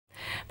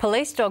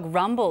Police dog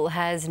Rumble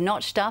has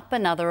notched up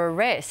another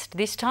arrest.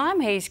 This time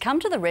he's come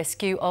to the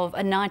rescue of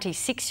a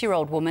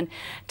 96-year-old woman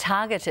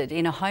targeted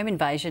in a home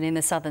invasion in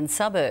the southern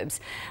suburbs.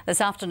 This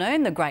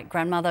afternoon, the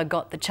great-grandmother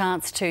got the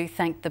chance to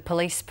thank the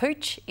police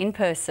pooch in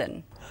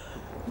person.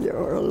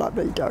 You're a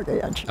lovely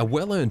doggy, aren't you? A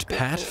well-earned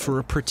pat for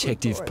a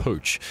protective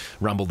pooch.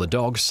 Rumble the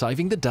dog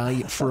saving the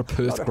day for a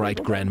Perth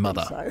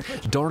great-grandmother.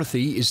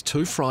 Dorothy is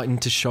too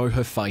frightened to show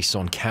her face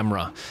on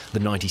camera. The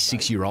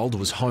 96-year-old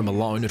was home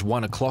alone at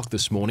 1 o'clock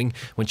this morning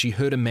when she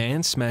heard a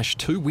man smash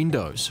 2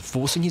 windows,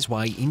 forcing his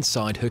way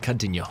inside her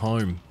Cardinia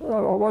home.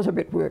 Well, I was a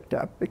bit worked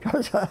up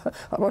because I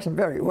wasn't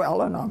very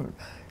well and I'm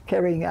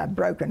carrying a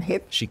broken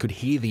hip. She could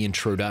hear the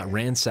intruder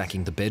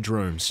ransacking the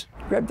bedrooms.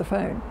 Grabbed the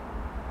phone.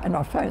 And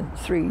I phoned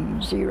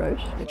 3 zeros.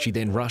 She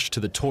then rushed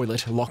to the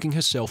toilet, locking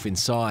herself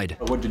inside.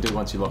 What did you do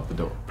once you locked the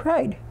door?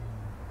 Prayed.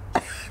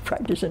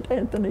 Prayed to St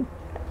Anthony.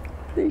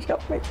 Please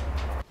help me.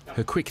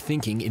 Her quick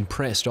thinking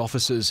impressed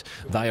officers.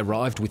 They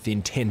arrived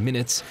within 10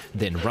 minutes.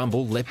 Then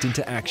Rumble leapt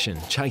into action,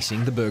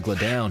 chasing the burglar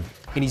down.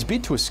 In his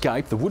bid to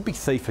escape, the would-be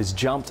thief has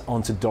jumped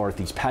onto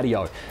Dorothy's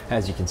patio.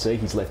 As you can see,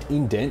 he's left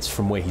indents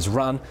from where he's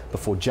run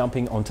before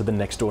jumping onto the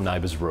next-door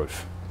neighbour's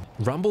roof.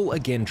 Rumble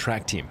again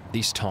tracked him,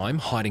 this time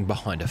hiding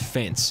behind a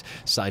fence,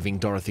 saving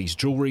Dorothy's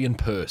jewellery and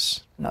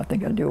purse. I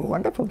think I do a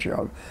wonderful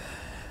job.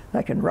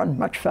 They can run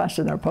much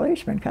faster than a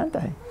policeman, can't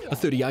they? A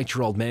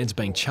 38-year-old man's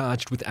been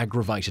charged with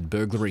aggravated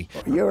burglary.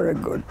 You're a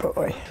good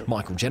boy.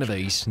 Michael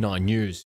Genovese, 9 News.